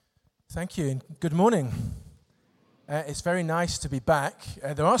Thank you, and good morning. It's very nice to be back.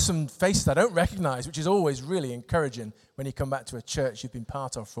 There are some faces I don't recognize, which is always really encouraging when you come back to a church you've been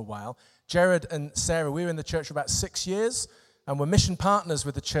part of for a while. Jared and Sarah, we were in the church for about 6 years, and we're mission partners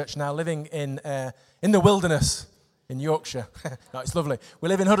with the church now, living in the wilderness in Yorkshire. No, it's lovely. We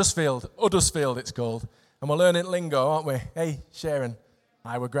live in Huddersfield it's called, and we're learning lingo, aren't we? Hey, Sharon.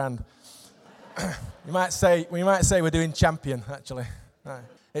 Aye, we're grand. We might say we're doing champion, actually. Aye.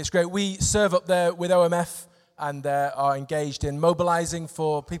 It's great. We serve up there with OMF and are engaged in mobilizing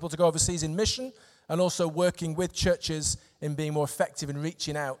for people to go overseas in mission and also working with churches in being more effective in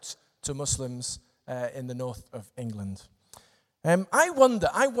reaching out to Muslims in the north of England. I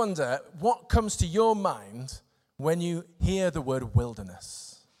wonder what comes to your mind when you hear the word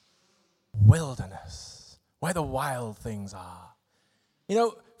wilderness. Wilderness, where the wild things are. You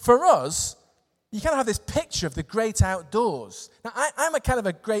know, for us, you kind of have this picture of the great outdoors. Now, I'm a kind of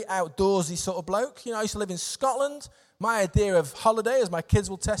a great outdoorsy sort of bloke. You know, I used to live in Scotland. My idea of holiday, as my kids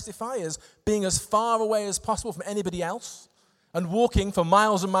will testify, is being as far away as possible from anybody else and walking for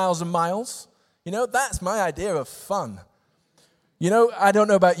miles and miles and miles. You know, that's my idea of fun. You know, I don't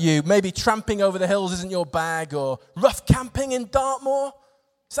know about you. Maybe tramping over the hills isn't your bag, or rough camping in Dartmoor.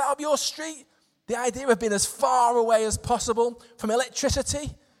 Is that up your street? The idea of being as far away as possible from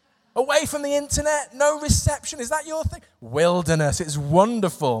electricity, away from the internet, no reception. Is that your thing? Wilderness, it's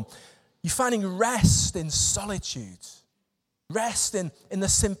wonderful. You're finding rest in solitude, rest in the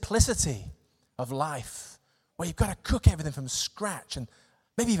simplicity of life, where you've got to cook everything from scratch and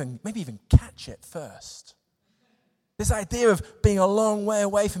maybe even catch it first. This idea of being a long way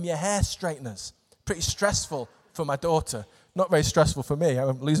away from your hair straighteners, pretty stressful for my daughter. Not very stressful for me,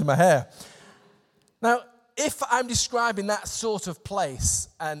 I'm losing my hair. Now, if I'm describing that sort of place,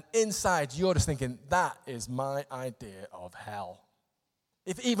 and inside you're just thinking, that is my idea of hell.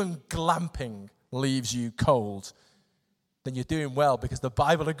 If even glamping leaves you cold, then you're doing well, because the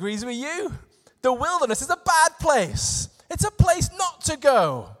Bible agrees with you. The wilderness is a bad place. It's a place not to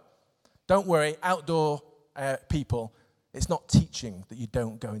go. Don't worry, outdoor people, it's not teaching that you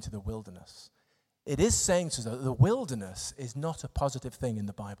don't go into the wilderness. It is saying to us that the wilderness is not a positive thing in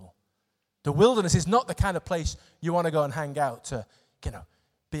the Bible. The wilderness is not the kind of place you want to go and hang out to,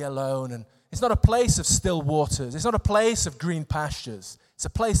 be alone. And it's not a place of still waters. It's not a place of green pastures. It's a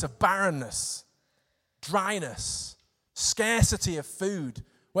place of barrenness, dryness, scarcity of food,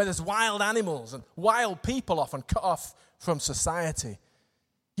 where there's wild animals and wild people often cut off from society.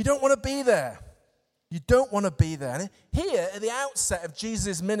 You don't want to be there. You don't want to be there. And here, at the outset of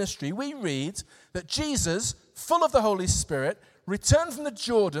Jesus' ministry, we read that Jesus, full of the Holy Spirit, returned from the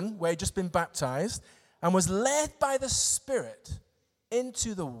Jordan, where he'd just been baptized, and was led by the Spirit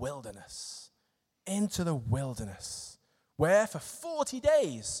into the wilderness, where for 40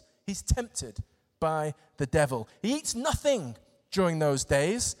 days he's tempted by the devil. He eats nothing during those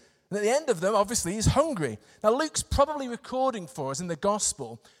days, and at the end of them, obviously, he's hungry. Now, Luke's probably recording for us in the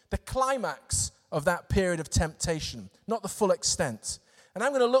gospel the climax of that period of temptation, not the full extent. And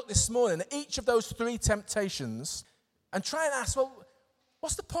I'm going to look this morning at each of those three temptations and try and ask, well,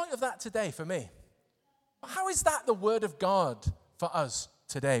 what's the point of that today for me? How is that the word of God for us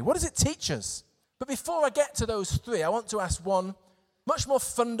today? What does it teach us? But before I get to those three, I want to ask one much more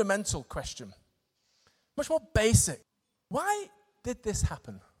fundamental question, much more basic. Why did this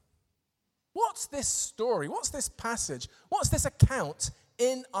happen? What's this story? What's this passage? What's this account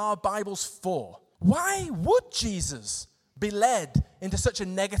in our Bibles for? Why would Jesus be led into such a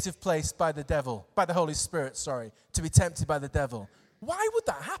negative place by the Holy Spirit, to be tempted by the devil? Why would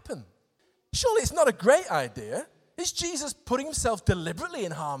that happen? Surely it's not a great idea. Is Jesus putting himself deliberately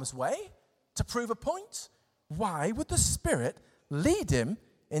in harm's way to prove a point? Why would the Spirit lead him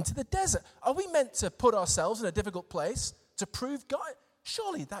into the desert? Are we meant to put ourselves in a difficult place to prove God?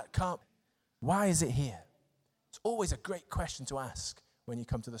 Surely that can't. Why is it here? It's always a great question to ask when you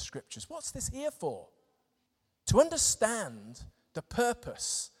come to the Scriptures. What's this here for? To understand the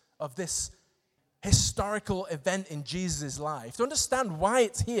purpose of this historical event in Jesus' life, to understand why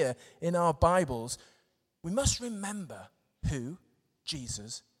it's here in our Bibles, we must remember who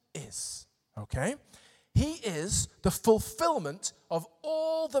Jesus is, okay? He is the fulfillment of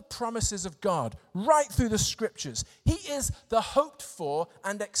all the promises of God right through the Scriptures. He is the hoped for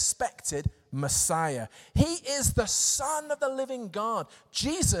and expected Messiah. He is the Son of the living God.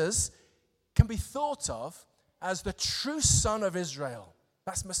 Jesus can be thought of as the true Son of Israel.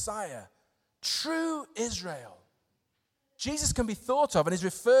 That's Messiah. True Israel. Jesus can be thought of and is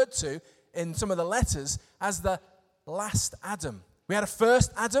referred to in some of the letters as the last Adam. We had a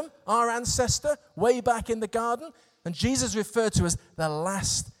first Adam, our ancestor, way back in the garden, and Jesus referred to as the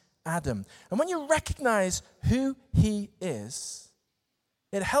last Adam. And when you recognize who he is,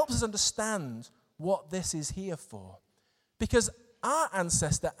 it helps us understand what this is here for. Because our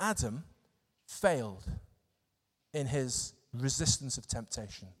ancestor Adam failed in his resistance of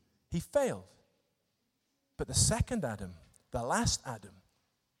temptation. He failed. But the second Adam, the last Adam,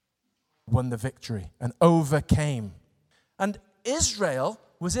 won the victory and overcame. And Israel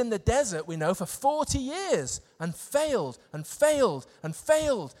was in the desert, we know, for 40 years and failed and failed and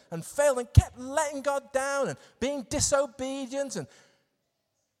failed and failed and kept letting God down and being disobedient.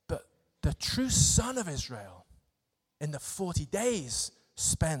 But the true son of Israel, in the 40 days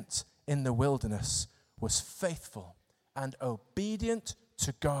spent in the wilderness, was faithful and obedient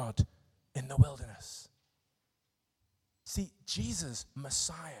to God in the wilderness. See, Jesus,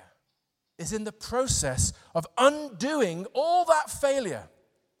 Messiah, is in the process of undoing all that failure.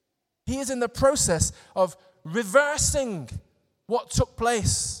 He is in the process of reversing what took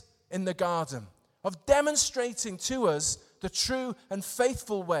place in the garden, of demonstrating to us the true and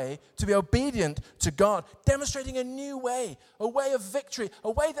faithful way to be obedient to God, demonstrating a new way, a way of victory,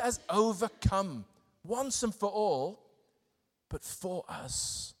 a way that has overcome once and for all, but for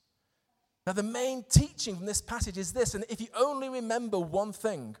us. Now, the main teaching from this passage is this, and if you only remember one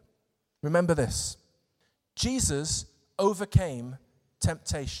thing, remember this: Jesus overcame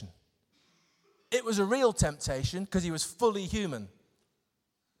temptation. It was a real temptation because he was fully human.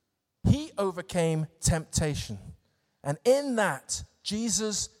 He overcame temptation. And in that,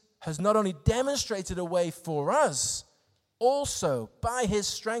 Jesus has not only demonstrated a way for us, also by his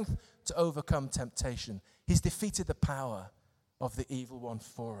strength to overcome temptation. He's defeated the power of the evil one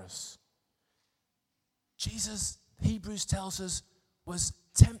for us. Jesus, Hebrews tells us, was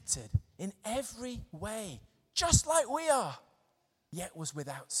tempted in every way, just like we are, yet was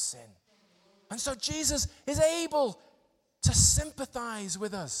without sin. And so Jesus is able to sympathize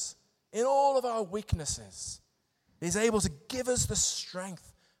with us in all of our weaknesses. He's able to give us the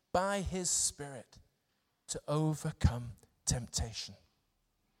strength by his Spirit to overcome temptation.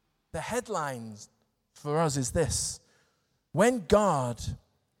 The headline for us is this: when God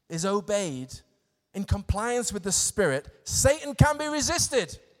is obeyed in compliance with the Spirit, Satan can be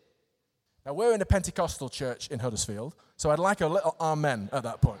resisted. Now, we're in a Pentecostal church in Huddersfield, so I'd like a little amen at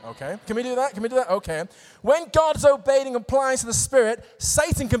that point, okay? Can we do that? Can we do that? Okay. When God's obeyed in compliance with the Spirit,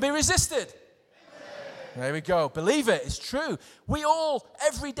 Satan can be resisted. Amen. There we go. Believe it. It's true. We all,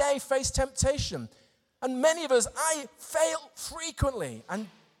 every day, face temptation. And many of us, I fail frequently and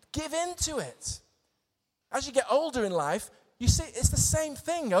give in to it. As you get older in life, you see it's the same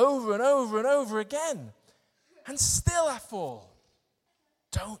thing over and over and over again. And still I fall.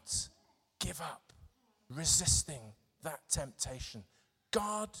 Don't give up resisting that temptation.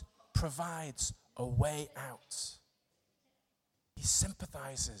 God provides a way out. He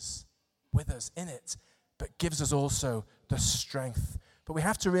sympathizes with us in it, but gives us also the strength. But we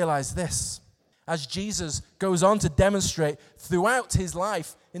have to realize this: as Jesus goes on to demonstrate throughout his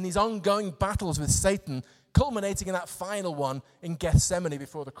life in these ongoing battles with Satan, culminating in that final one in Gethsemane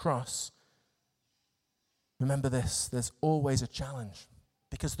before the cross, remember this: there's always a challenge,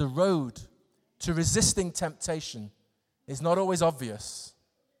 because the road to resisting temptation is not always obvious,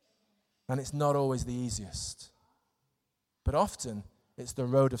 and it's not always the easiest. But often, it's the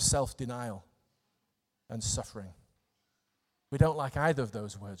road of self-denial and suffering. We don't like either of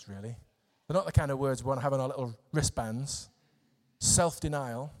those words, really. They're not the kind of words we want to have on our little wristbands.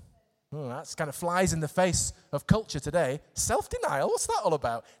 Self-denial. That kind of flies in the face of culture today. Self-denial? What's that all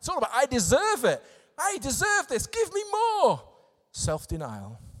about? It's all about, I deserve it. I deserve this. Give me more.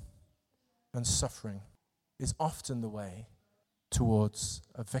 Self-denial and suffering is often the way towards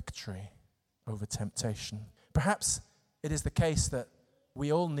a victory over temptation. Perhaps it is the case that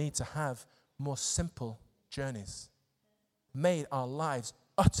we all need to have more simple journeys, made our lives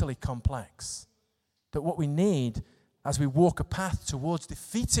utterly complex. That what we need as we walk a path towards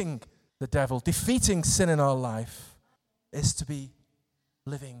defeating the devil, defeating sin in our life, is to be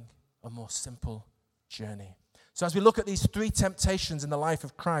living a more simple journey. So as we look at these three temptations in the life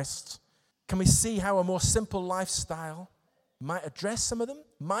of Christ, can we see how a more simple lifestyle might address some of them?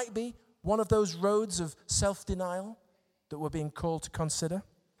 Might be one of those roads of self-denial that we're being called to consider.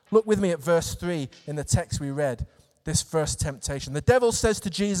 Look with me at verse 3 in the text we read, this first temptation. The devil says to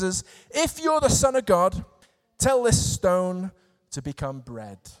Jesus, "If you're the Son of God, tell this stone to become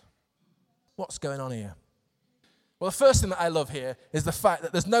bread." What's going on here? Well, the first thing that I love here is the fact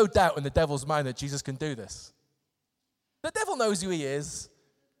that there's no doubt in the devil's mind that Jesus can do this. The devil knows who he is.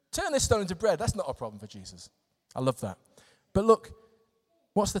 Turn this stone into bread. That's not a problem for Jesus. I love that. But look,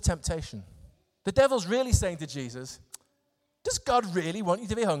 what's the temptation? The devil's really saying to Jesus, Does God really want you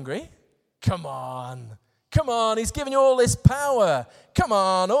to be hungry? Come on. Come on, he's given you all this power. Come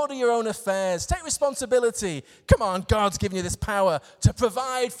on, order your own affairs. Take responsibility. Come on, God's given you this power to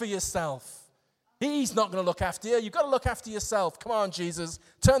provide for yourself. He's not going to look after you. You've got to look after yourself. Come on, Jesus.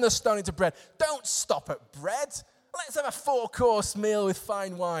 Turn the stone into bread. Don't stop at bread. Let's have a 4-course meal with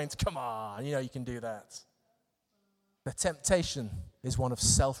fine wines. Come on, you can do that. The temptation is one of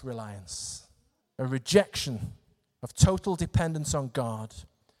self-reliance, a rejection of total dependence on God,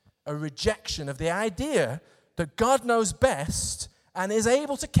 a rejection of the idea that God knows best and is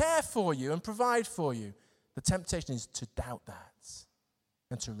able to care for you and provide for you. The temptation is to doubt that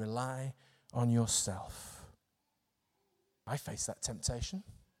and to rely on yourself. I face that temptation.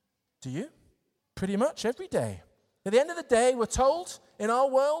 Do you? Pretty much every day. At the end of the day, we're told in our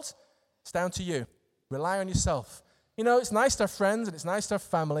world, it's down to you. Rely on yourself. It's nice to have friends and it's nice to have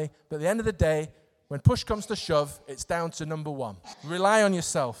family, but at the end of the day, when push comes to shove, it's down to number one. Rely on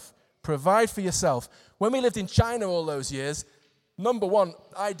yourself. Provide for yourself. When we lived in China all those years, number one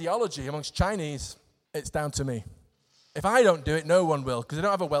ideology amongst Chinese, it's down to me. If I don't do it, no one will, because they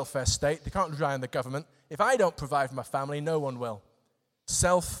don't have a welfare state. They can't rely on the government. If I don't provide for my family, no one will.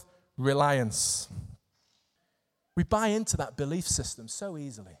 Self-reliance. We buy into that belief system so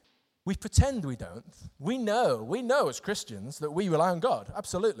easily. We pretend we don't. We know as Christians that we rely on God.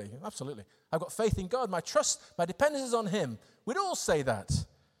 Absolutely. I've got faith in God. My trust, my dependence is on Him. We'd all say that.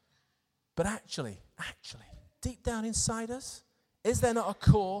 But actually, deep down inside us, is there not a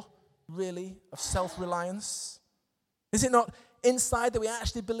core, really, of self-reliance? Is it not inside that we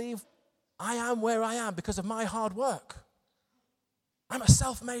actually believe I am where I am because of my hard work? I'm a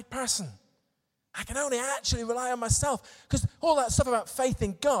self-made person. I can only actually rely on myself. Because all that stuff about faith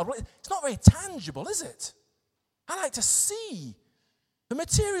in God, well, it's not very tangible, is it? I like to see the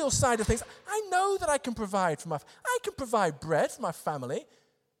material side of things. I know that I can provide I can provide bread for my family.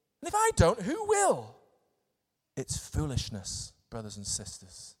 And if I don't, who will? It's foolishness, brothers and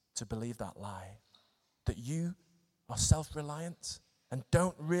sisters, to believe that lie. That you are self-reliant and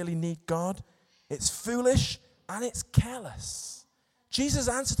don't really need God. It's foolish and it's careless. Jesus'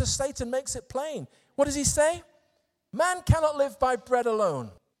 answer to Satan makes it plain. What does he say? Man cannot live by bread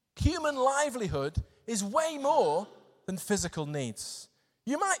alone. Human livelihood is way more than physical needs.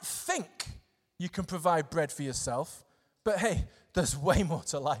 You might think you can provide bread for yourself, but hey, there's way more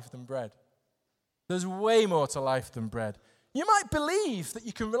to life than bread. There's way more to life than bread. You might believe that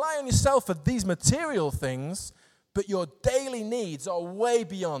you can rely on yourself for these material things, but your daily needs are way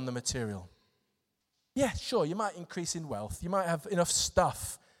beyond the material. Yeah, sure, you might increase in wealth. You might have enough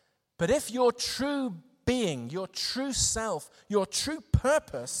stuff. But if your true being, your true self, your true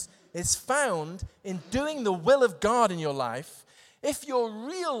purpose is found in doing the will of God in your life, if your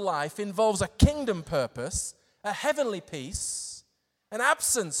real life involves a kingdom purpose, a heavenly peace, an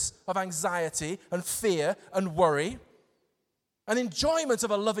absence of anxiety and fear and worry, an enjoyment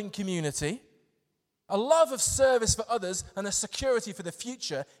of a loving community, a love of service for others, and a security for the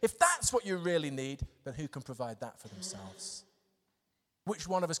future, if that's what you really need, then who can provide that for themselves? Which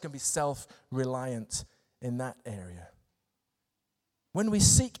one of us can be self-reliant in that area? When we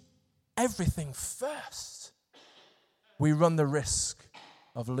seek everything first, we run the risk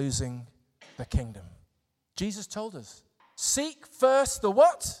of losing the kingdom. Jesus told us, seek first the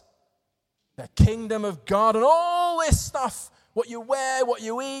what? The kingdom of God, and all this stuff, what you wear, what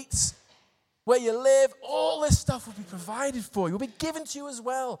you eat, where you live, all this stuff will be provided for you, will be given to you as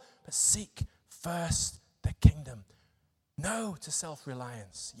well. But seek first the kingdom. No to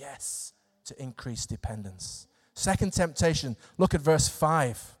self-reliance. Yes to increased dependence. Second temptation, look at verse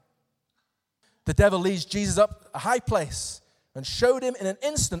 5. The devil leads Jesus up a high place and showed him in an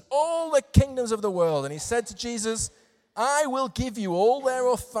instant all the kingdoms of the world. And he said to Jesus, I will give you all their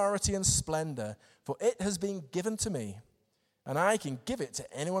authority and splendor, for it has been given to me, and I can give it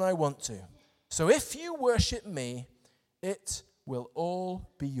to anyone I want to. So if you worship me, it will all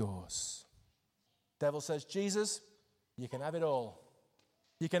be yours. Devil says, Jesus, you can have it all.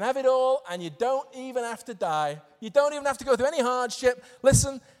 You can have it all, and you don't even have to die. You don't even have to go through any hardship.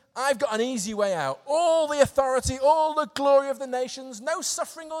 Listen, I've got an easy way out. All the authority, all the glory of the nations, no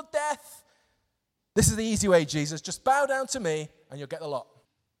suffering or death. This is the easy way, Jesus. Just bow down to me, and you'll get the lot.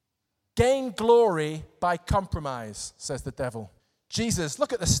 Gain glory by compromise, says the devil. Jesus,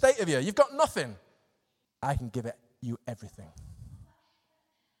 look at the state of you. You've got nothing. I can give you everything.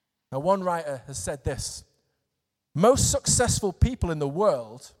 Now, one writer has said this. Most successful people in the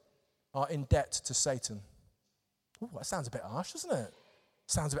world are in debt to Satan. Ooh, that sounds a bit harsh, doesn't it?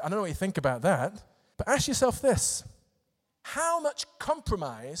 I don't know what you think about that. But ask yourself this. How much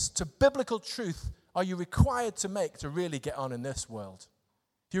compromise to biblical truth are you required to make to really get on in this world?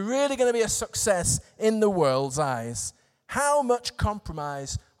 If you're really going to be a success in the world's eyes, how much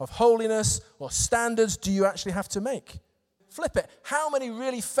compromise of holiness or standards do you actually have to make? Flip it. How many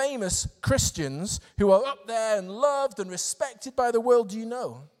really famous Christians who are up there and loved and respected by the world do you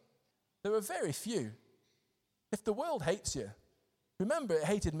know? There are very few. If the world hates you, remember it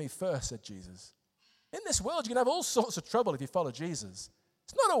hated me first, said Jesus. In this world, you can have all sorts of trouble if you follow Jesus.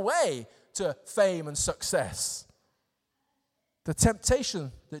 It's not a way to fame and success. The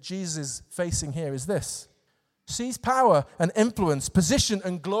temptation that Jesus is facing here is this. Seize power and influence, position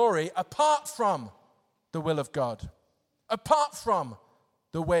and glory apart from the will of God, apart from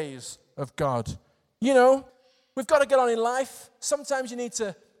the ways of God. You know, we've got to get on in life. Sometimes you need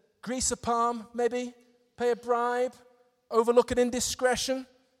to grease a palm, maybe, pay a bribe, overlook an indiscretion,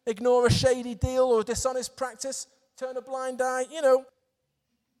 ignore a shady deal or a dishonest practice, turn a blind eye. You know,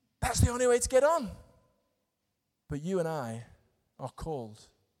 that's the only way to get on. But you and I are called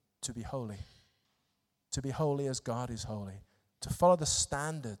to be holy as God is holy, to follow the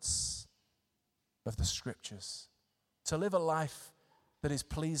standards of the Scriptures, to live a life that is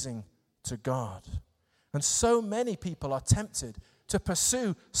pleasing to God. And so many people are tempted to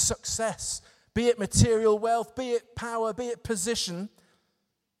pursue success, be it material wealth, be it power, be it position.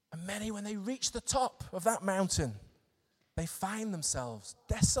 And many, when they reach the top of that mountain, they find themselves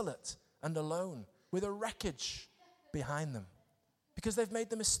desolate and alone with a wreckage behind them because they've made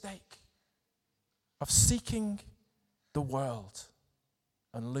the mistake of seeking the world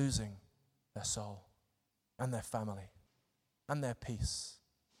and losing their soul and their family and their peace.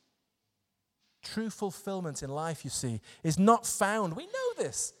 True fulfillment in life, you see, is not found, we know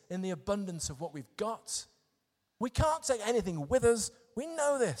this, in the abundance of what we've got. We can't take anything with us. We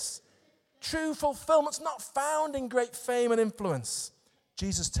know this. True fulfillment's not found in great fame and influence.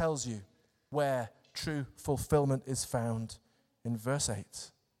 Jesus tells you where true fulfillment is found in verse 8.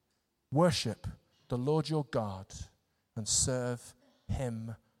 Worship the Lord your God and serve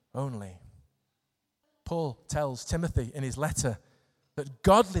him only. Paul tells Timothy in his letter that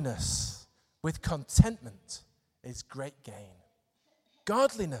godliness with contentment is great gain.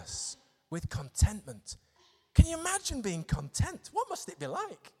 Godliness with contentment. Can you imagine being content? What must it be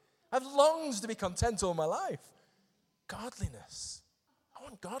like? I've longed to be content all my life. Godliness. I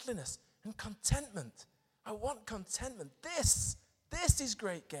want godliness and contentment. I want contentment. This is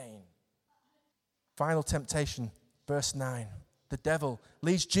great gain. Final temptation, verse 9. The devil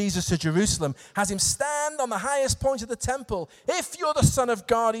leads Jesus to Jerusalem, has him stand on the highest point of the temple. If you're the Son of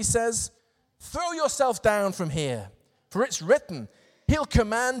God, he says, throw yourself down from here, for it's written, he'll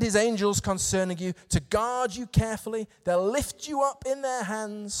command his angels concerning you to guard you carefully. They'll lift you up in their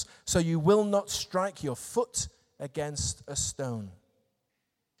hands so you will not strike your foot against a stone.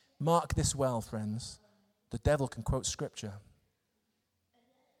 Mark this well, friends. The devil can quote Scripture.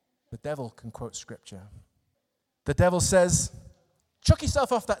 The devil can quote Scripture. The devil says, chuck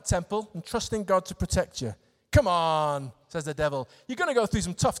yourself off that temple and trust in God to protect you. Come on, says the devil. You're going to go through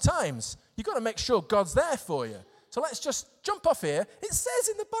some tough times. You've got to make sure God's there for you. So let's just jump off here. It says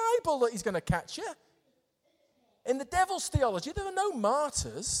in the Bible that he's going to catch you. In the devil's theology, there are no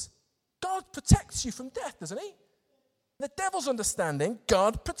martyrs. God protects you from death, doesn't he? In the devil's understanding,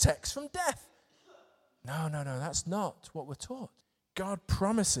 God protects from death. No, that's not what we're taught. God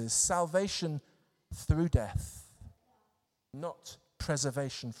promises salvation through death, not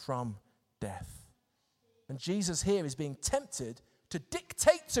preservation from death. And Jesus here is being tempted to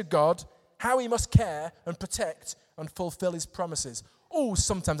dictate to God how he must care and protect and fulfill his promises. Oh,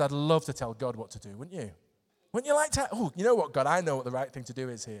 sometimes I'd love to tell God what to do, wouldn't you? Wouldn't you like to? Oh, you know what, God, I know what the right thing to do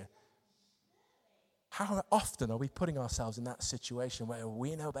is here. How often are we putting ourselves in that situation where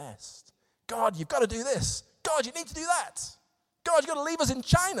we know best? God, you've got to do this. God, you need to do that. God, you've got to leave us in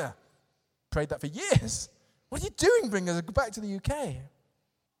China. Prayed that for years. What are you doing bringing us back to the UK?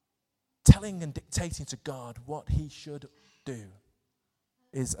 Telling and dictating to God what he should do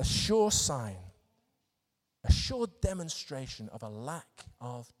is a sure sign, a sure demonstration of a lack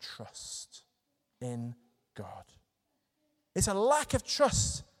of trust in God. It's a lack of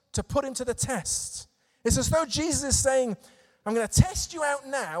trust to put him to the test. It's as though Jesus is saying, I'm going to test you out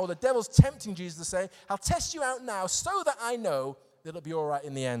now, or the devil's tempting Jesus to say, I'll test you out now so that I know that it'll be all right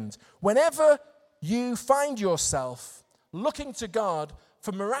in the end. Whenever you find yourself looking to God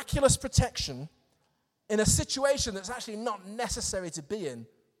for miraculous protection in a situation that's actually not necessary to be in,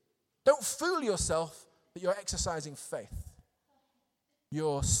 don't fool yourself that you're exercising faith.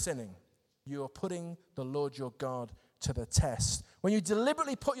 You're sinning. You're putting the Lord your God to the test when you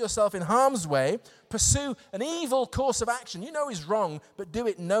deliberately put yourself in harm's way, pursue an evil course of action you know is wrong, but do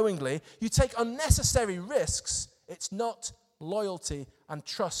it knowingly, you take unnecessary risks, it's not loyalty and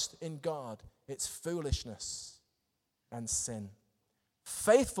trust in God. It's foolishness and sin.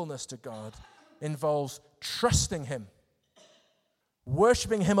 Faithfulness to God involves trusting Him,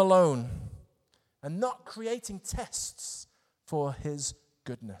 worshiping Him alone, and not creating tests for His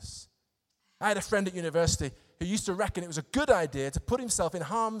goodness. I had a friend at university who used to reckon it was a good idea to put himself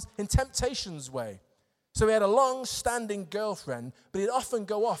in temptation's way. So he had a long-standing girlfriend, but he'd often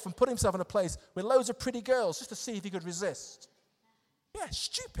go off and put himself in a place with loads of pretty girls just to see if he could resist. Yeah,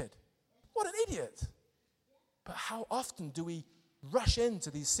 stupid. What an idiot. But how often do we rush into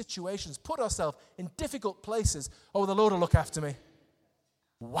these situations, put ourselves in difficult places? Oh, the Lord will look after me.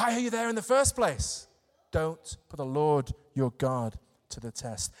 Why are you there in the first place? Don't put the Lord your God to the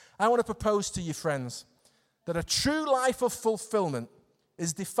test. I want to propose to you, friends, that a true life of fulfillment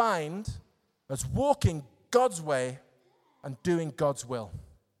is defined as walking God's way and doing God's will.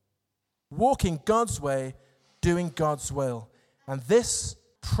 Walking God's way, doing God's will. And this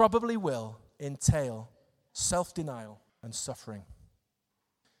probably will entail self-denial and suffering.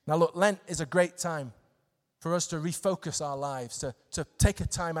 Now look, Lent is a great time for us to refocus our lives, to take a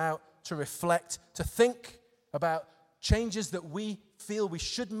time out, to reflect, to think about changes that we feel we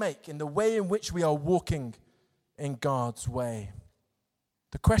should make in the way in which we are walking in God's way.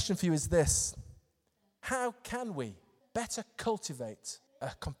 The question for you is this: how can we better cultivate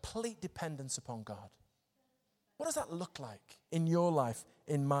a complete dependence upon God? What does that look like in your life,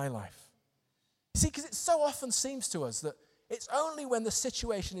 in my life? You see, because it so often seems to us that it's only when the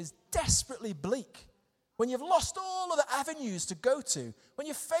situation is desperately bleak, when you've lost all of the avenues to go to, when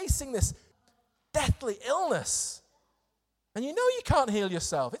you're facing this deathly illness, and you know you can't heal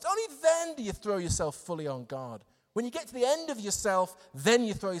yourself, it's only then do you throw yourself fully on God. When you get to the end of yourself, then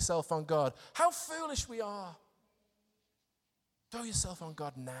you throw yourself on God. How foolish we are. Throw yourself on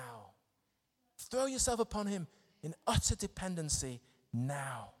God now. Throw yourself upon Him in utter dependency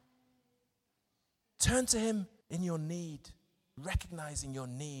now. Turn to Him in your need, recognizing your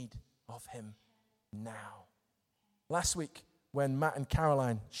need of Him now. Last week, when Matt and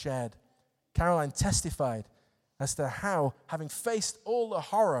Caroline shared, Caroline testified as to how, having faced all the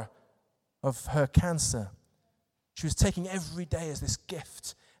horror of her cancer, she was taking every day as this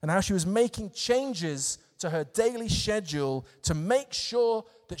gift, and how she was making changes to her daily schedule to make sure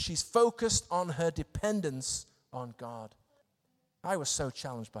that she's focused on her dependence on God. I was so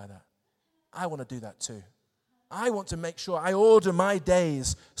challenged by that. I want to do that too. I want to make sure I order my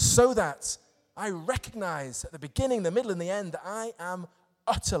days so that I recognize at the beginning, the middle, and the end that I am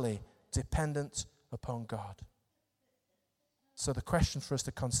utterly dependent upon God. So the question for us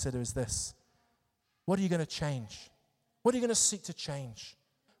to consider is this: what are you going to change? What are you going to seek to change?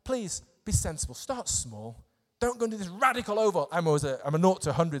 Please be sensible. Start small. Don't go into this radical overhaul. I'm a 0 to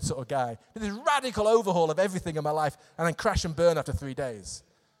 100 sort of guy. This radical overhaul of everything in my life and then crash and burn after 3 days.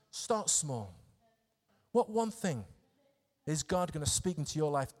 Start small. What one thing is God going to speak into your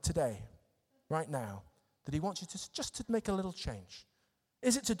life today, right now, that He wants you to just to make a little change?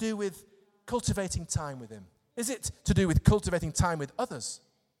 Is it to do with cultivating time with Him? Is it to do with cultivating time with others?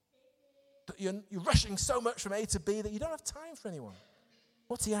 That you're rushing so much from A to B that you don't have time for anyone.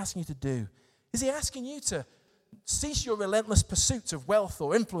 What's He asking you to do? Is He asking you to cease your relentless pursuit of wealth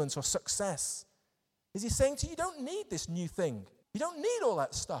or influence or success? Is He saying to you, you don't need this new thing? You don't need all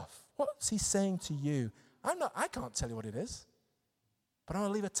that stuff. What's He saying to you? I can't tell you what it is, but I'm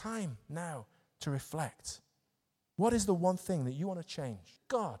going to leave a time now to reflect. What is the one thing that you want to change?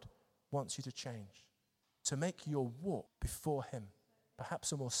 God wants you to change, to make your walk before Him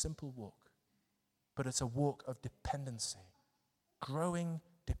perhaps a more simple walk, but it's a walk of dependency, growing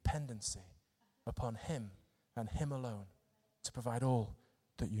dependency upon Him and Him alone to provide all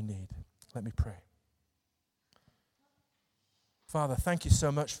that you need. Let me pray. Father, thank you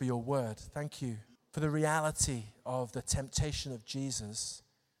so much for your word. Thank you for the reality of the temptation of Jesus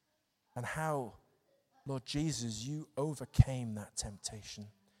and how, Lord Jesus, you overcame that temptation.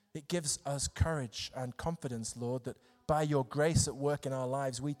 It gives us courage and confidence, Lord, that by your grace at work in our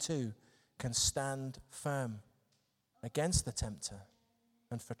lives, we too can stand firm against the tempter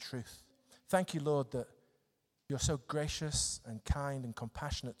and for truth. Thank you, Lord, that you're so gracious and kind and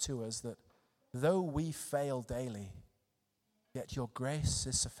compassionate to us that though we fail daily, yet your grace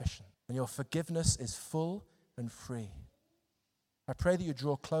is sufficient and your forgiveness is full and free. I pray that you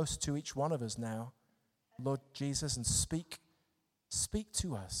draw close to each one of us now, Lord Jesus, and speak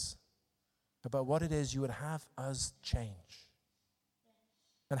to us about what it is you would have us change.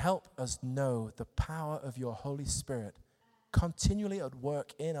 And help us know the power of your Holy Spirit continually at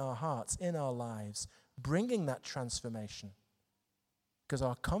work in our hearts, in our lives, bringing that transformation. Because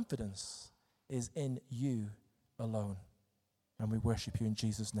our confidence is in you alone. And we worship you in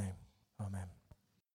Jesus' name. Amen.